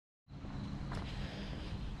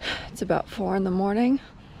It's about 4 in the morning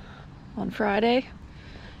on Friday.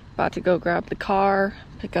 About to go grab the car,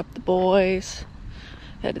 pick up the boys,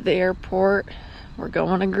 head to the airport. We're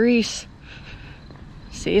going to Greece.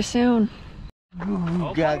 See you soon.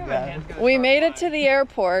 We made it to the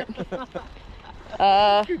airport.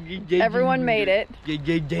 Everyone made it. Hey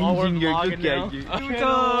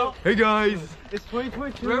guys! It's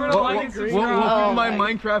 2022. Welcome my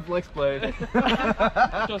Minecraft Let's Play.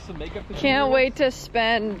 Can't wait to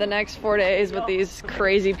spend the next 4 days with these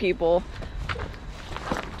crazy people.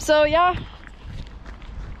 So yeah,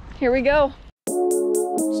 here we go.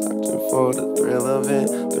 Searching for the thrill of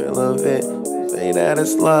it, Say that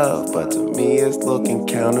it's love, but to me it's looking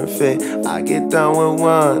counterfeit. I get done with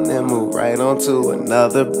one and move right on to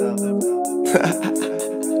another.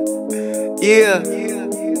 Yeah.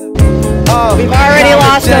 We've already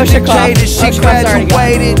lost Oshikoff. She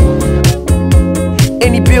graduated.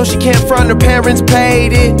 Any bill she can't front, her parents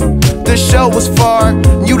paid it. The show was far,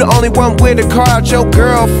 you the only one with a car out your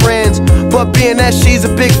girlfriends. But being that she's a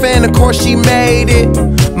big fan, of course she made it.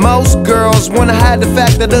 Most girls wanna hide the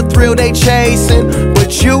fact that the thrill they chasing,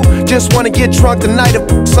 but you just wanna get drunk tonight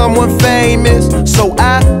and someone famous. So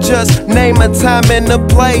I just name a time and a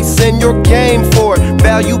place, and you're game for it.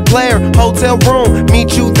 Value player, hotel room,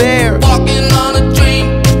 meet you there. Walking on a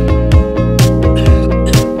dream.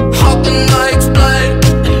 How can I explain?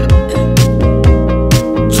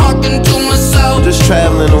 Talking to myself. Just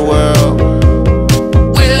traveling the world.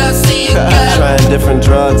 Will I see you again? Trying different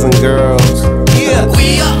drugs and girls. Yeah.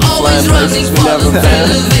 We are always running for the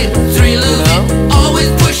thrill of it, always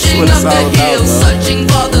pushing up the hill, searching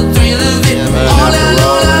for the thrill of it. All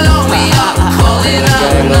along we are calling out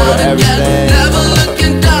not again. Never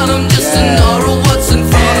looking down, I'm just an aura of what's in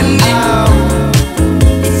front of me.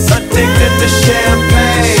 Addicted to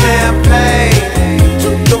champagne.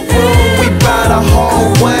 Took the room, we buy the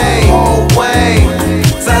whole way.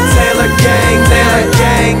 Taylor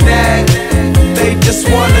gang that. They just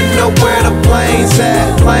wanna know where the planes at.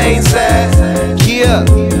 Yeah.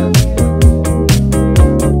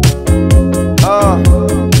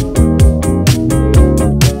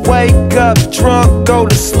 Wake up drunk, go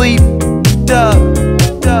to sleep. Duh.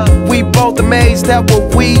 We both amazed at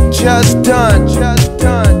what we just done.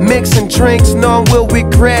 Mixing drinks, knowing we'll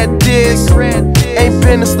regret this. Ain't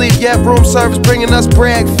been asleep yet, room service bringing us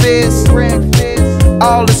breakfast.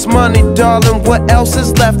 All this money, darling, what else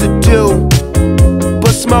is left to do?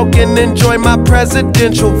 But smoke and enjoy my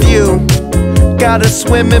presidential view. Got a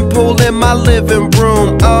swimming pool in my living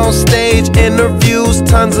room. On stage interviews,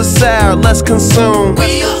 tons of sour, let's consume.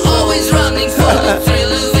 We are always running for the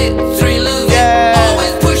thrill of it,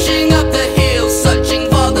 always pushing up the hill, searching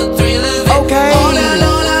for the thrill of it. Okay. All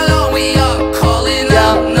along we are calling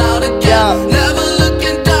out not again. Never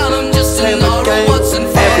looking down, I'm just an aura of what's in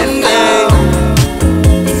front of me.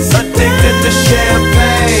 Addicted to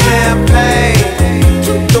champagne.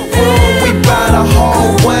 Took the room, we buy the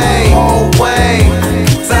whole way.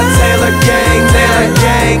 Taylor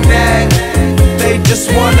gang that. They just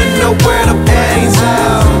wanna know where the planes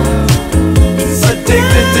out.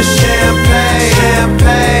 Addicted to champagne.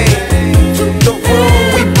 Took the room,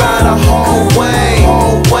 we buy the whole way.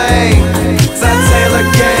 Taylor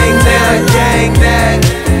gang that.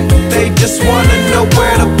 They just wanna know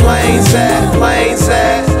where the planes at.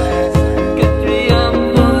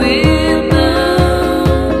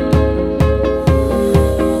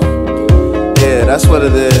 Yeah, that's what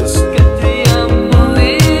it is.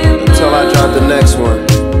 Until I drop the next one.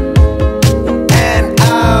 And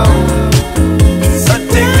I'm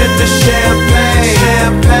addicted to champagne.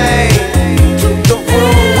 Took the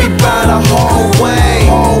room, we buy the whole way.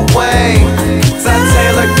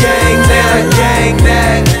 Taylor gang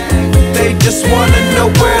that. They just wanna